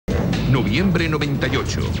noviembre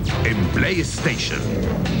 98, en PlayStation.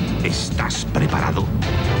 ¿Estás preparado?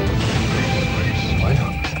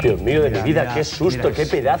 Dios mío de mi vida, qué susto, qué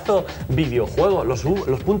pedazo videojuego, los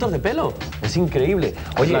puntos de pelo, es increíble.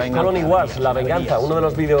 Oye, Colony Wars, La Venganza, uno de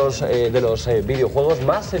los videojuegos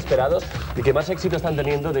más esperados y que más éxito están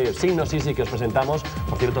teniendo de signos y que os presentamos.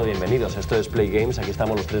 Por cierto, bienvenidos, esto es Play Games, aquí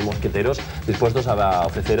estamos los tres mosqueteros dispuestos a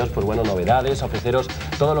ofreceros, pues bueno, novedades, a ofreceros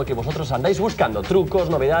todo lo que vosotros andáis buscando, trucos,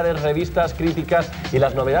 novedades, revistas, críticas y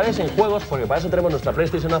las novedades en juegos, porque para eso tenemos nuestra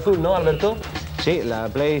PlayStation azul, ¿no, Alberto? Sí, la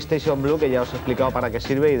PlayStation Blue, que ya os he explicado para qué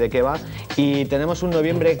sirve y de qué va. Y tenemos un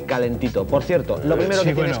noviembre calentito. Por cierto, lo primero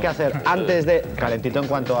que tienes que hacer antes de... Calentito en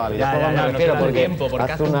cuanto a videojuegos me refiero,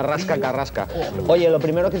 porque hace una rasca carrasca. Oye, lo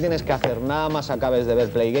primero que tienes que hacer, nada más acabes de ver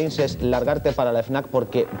Play Games, es largarte para la FNAC,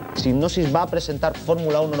 porque Hipnosis va a presentar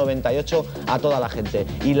Fórmula 1 98 a toda la gente.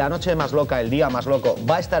 Y la noche más loca, el día más loco,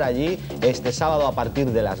 va a estar allí este sábado a partir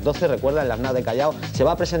de las 12, recuerda, en la FNAC de Callao. Se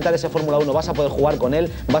va a presentar ese Fórmula 1, vas a poder jugar con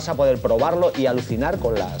él, vas a poder probarlo y alucinar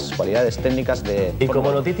con las cualidades técnicas de... Y como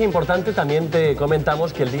noticia importante también te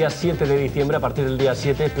comentamos que el día 7 de diciembre, a partir del día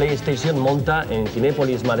 7, PlayStation monta en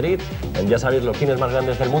Kinépolis, Madrid, en, ya sabéis, los cines más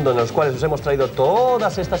grandes del mundo, en los cuales os hemos traído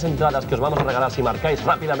todas estas entradas que os vamos a regalar si marcáis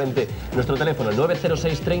rápidamente nuestro teléfono, el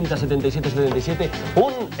 906 30 77 77,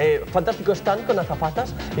 un fantástico stand con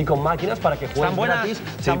azafatas y con máquinas para que jueguen gratis.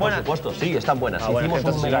 Sí, por supuesto, sí, están buenas. Hicimos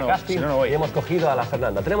un mega casting y hemos cogido a la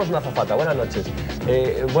Fernanda. Tenemos una azafata, buenas noches.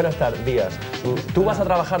 Buenas días. ¿Tú vas a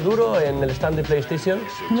trabajar duro en el stand de PlayStation?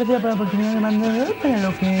 Gracias por la oportunidad de mandar para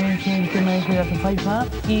lo que es el tema de la FIFA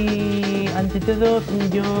y ante todo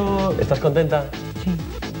yo... ¿Estás contenta?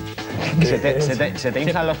 Sí. ¿Se te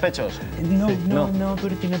inflan los pechos? No,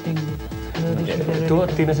 porque no tengo. Tú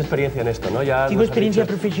tienes experiencia en esto, ¿no? Ya tengo experiencia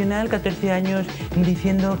profesional, 14 años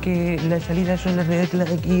diciendo que las salidas son las reglas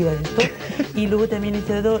aquí a esto. Y luego también he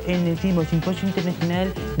estado en el Simposio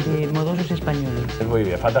Internacional de Modosos Españoles. Muy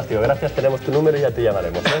bien, fantástico. Gracias, tenemos tu número y ya te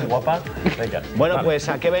llamaremos, ¿eh? Guapa. Venga. Bueno, pues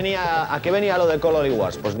 ¿a qué venía lo de Colony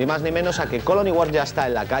Wars? Pues ni más ni menos a que Colony Wars ya está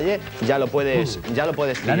en la calle, ya lo puedes pillar.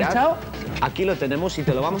 ¿Lo han echado? Aquí lo tenemos y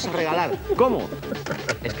te lo vamos a regalar. ¿Cómo?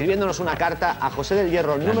 Escribiéndonos una carta a José del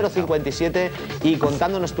Hierro, número 57, y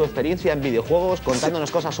contándonos tu experiencia en videojuegos, contándonos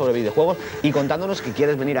cosas sobre videojuegos y contándonos que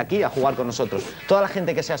quieres venir aquí a jugar con nosotros. Toda la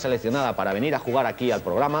gente que sea seleccionada para venir a jugar aquí al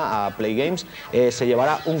programa, a Play Games, se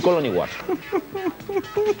llevará un Colony Wars.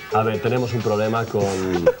 A ver, tenemos un problema con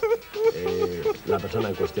la persona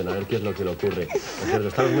en cuestión, a ver qué es lo que le ocurre. Por cierto,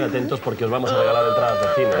 estamos muy atentos porque os vamos a regalar entradas de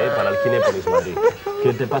cine, para el Kinépolis Madrid.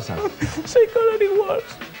 ¿Qué te pasa? Soy Colony Wars.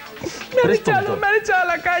 Me han echado a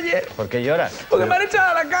la calle. ¿Por qué lloras? Porque me han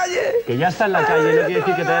echado a la calle. Que ya está en la calle, no quiere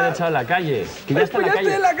decir que te hayan echado en la calle. Que ya está en la calle.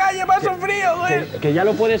 Estoy en la calle, paso frío, güey. Que ya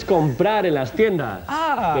lo puedes comprar en las tiendas.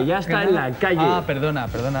 Que ya está en la calle. Perdona.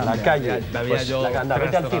 La calle. Pues, anda,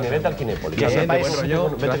 vete al cine, vete al Kinépolis.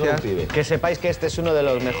 Que sepáis que este es uno de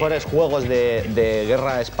los mejores juegos de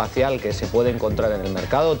guerra espacial que se puede encontrar en el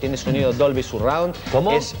mercado. Tiene sonido Dolby Surround.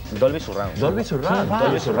 ¿Cómo? Es Dolby Surround. Dolby Surround.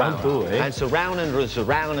 Dolby Surround, tú, And surround and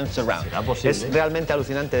surround and surround. Es realmente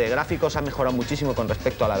alucinante de gráficos, ha mejorado muchísimo con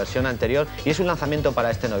respecto a la versión anterior y es un lanzamiento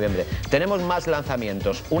para este noviembre. Tenemos más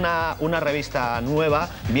lanzamientos. Una revista nueva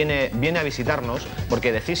viene a visitarnos,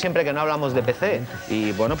 porque decís siempre que no hablamos de PC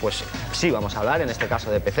y bueno, pues sí, vamos a hablar en este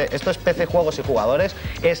caso de PC. Esto es PC Juegos y Jugadores,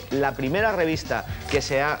 es la primera revista que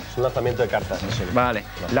se ha... Es un lanzamiento de cartas. Sí. Vale,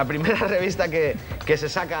 la primera revista que se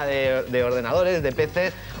saca de ordenadores, de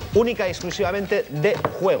PC, única y exclusivamente de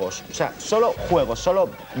juegos. O sea, solo juegos, solo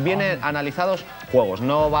vienen analizados juegos.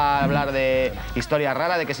 No va a hablar de historia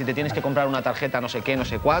rara, de que si te tienes que comprar una tarjeta no sé qué, no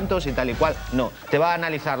sé cuántos y tal y cual. No, te va a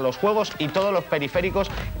analizar los juegos y todos los periféricos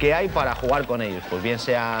que hay para jugar con ellos. Pues bien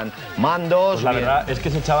sean mandos... Pues la verdad es que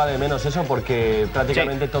se echaba de menos eso porque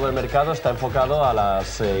prácticamente todo el mercado está enfocado a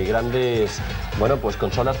las grandes, bueno, pues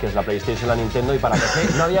consolas, que es la PlayStation, la Nintendo, y para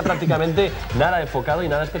PC no había prácticamente nada enfocado y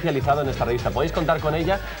nada especializado en esta revista. Podéis contar con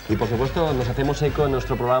ella y por supuesto nos hacemos eco en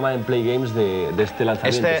nuestro programa en Play Games de este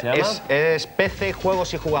lanzamiento. ¿Se llama? Es PC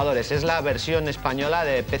Juegos y Jugadores, es la versión española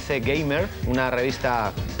de PC Gamer, una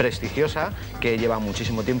revista prestigiosa que lleva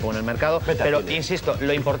muchísimo tiempo en el mercado, pero insisto,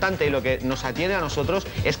 lo importante y lo que nos atiene a nosotros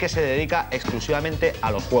es que se dedica exclusivamente a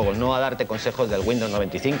los juegos, no a darte consejos del Windows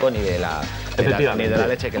 95 ni de la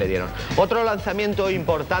leche que le dieron. Otro lanzamiento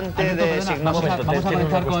importante de vamos a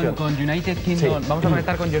conectar con United Kingdom, vamos a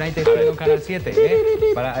conectar con United Kingdom Canal 7,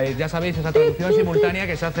 ya sabéis, esa traducción simultánea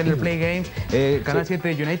que se hace en el Play Games, Canal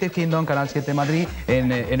 7 United Kingdom, Canal 7 Madrid,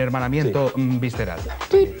 en hermanamiento visceral.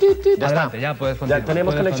 Ya Adelante, ya puedes continuar. ¿Ya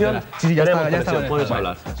tenemos conexión? Sí, ya está. Puedes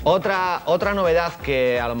hablar. Otra novedad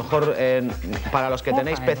que a lo mejor para los que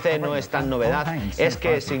tenéis PC no es tan novedad es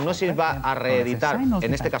que Psygnosis va a reeditar,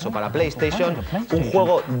 en este caso para PlayStation, un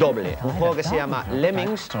juego doble. Un juego que se llama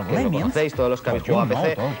Lemmings, que lo conocéis todos los que habéis jugado a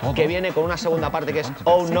PC, que viene con una segunda parte que es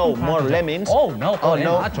Oh No, More Lemmings. Oh no,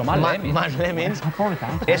 más Lemmings.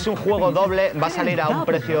 Es un juego doble, va a salir a un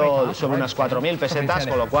precio sobre unas 4.000 pesetas,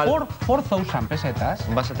 con lo cual 4,000 pesetas.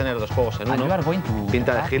 vas a tener dos juegos en uno.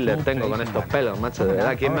 Pinta de Hitler tengo con estos pelos, macho, de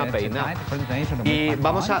verdad, ¿quién me ha peinado? Y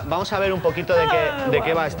vamos a ver un poquito de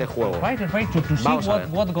qué va este juego. Vamos a ver.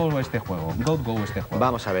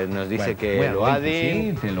 Vamos a ver, nos dice que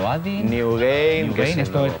Loading, New Game, que es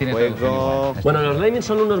esto tiene juego. Bueno, los Lemmings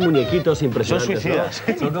son unos muñequitos impresionantes. Son suicidas.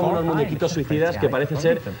 ¿No? Son como unos muñequitos suicidas que parece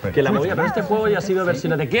ser que la movida. Pero este juego ya ha sido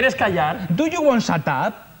versionado. ¿Te quieres callar? Do you want shut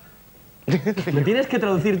up? ¿Me tienes que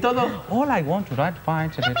traducir todo? All I want to write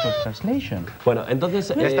finds a different translation. Bueno,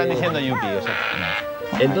 entonces... Le están diciendo Yupi, o sea.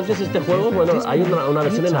 Entonces este juego, bueno, hay una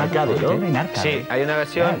versión en arcade, ¿no? Sí, hay una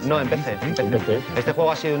versión, no, en PC. Este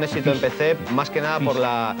juego ha sido un éxito en PC, más que nada por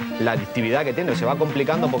la adictividad que tiene, se va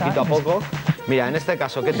complicando poquito a poco. Mira, en este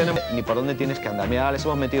caso, ¿qué tenemos? Ni por dónde tienes que andar. Mira, ahora les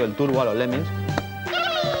hemos metido el turbo a los Lemmings.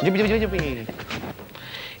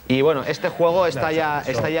 Y bueno, este juego está ya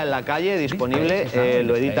en la calle, disponible,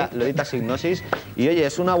 lo edita Psygnosis. Y oye,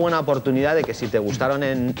 es una buena oportunidad de que si te gustaron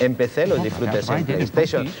en PC, los disfrutes en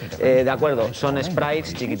PlayStation. De acuerdo, son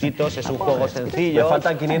sprites chiquititos, es un juego sencillo. Me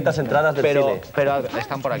faltan 500 entradas del cine. Pero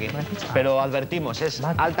están por aquí. Pero advertimos, es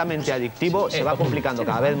altamente adictivo, se va complicando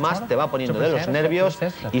cada vez más, te va poniendo de los nervios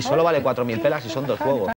y solo vale 4.000 pelas y son dos juegos.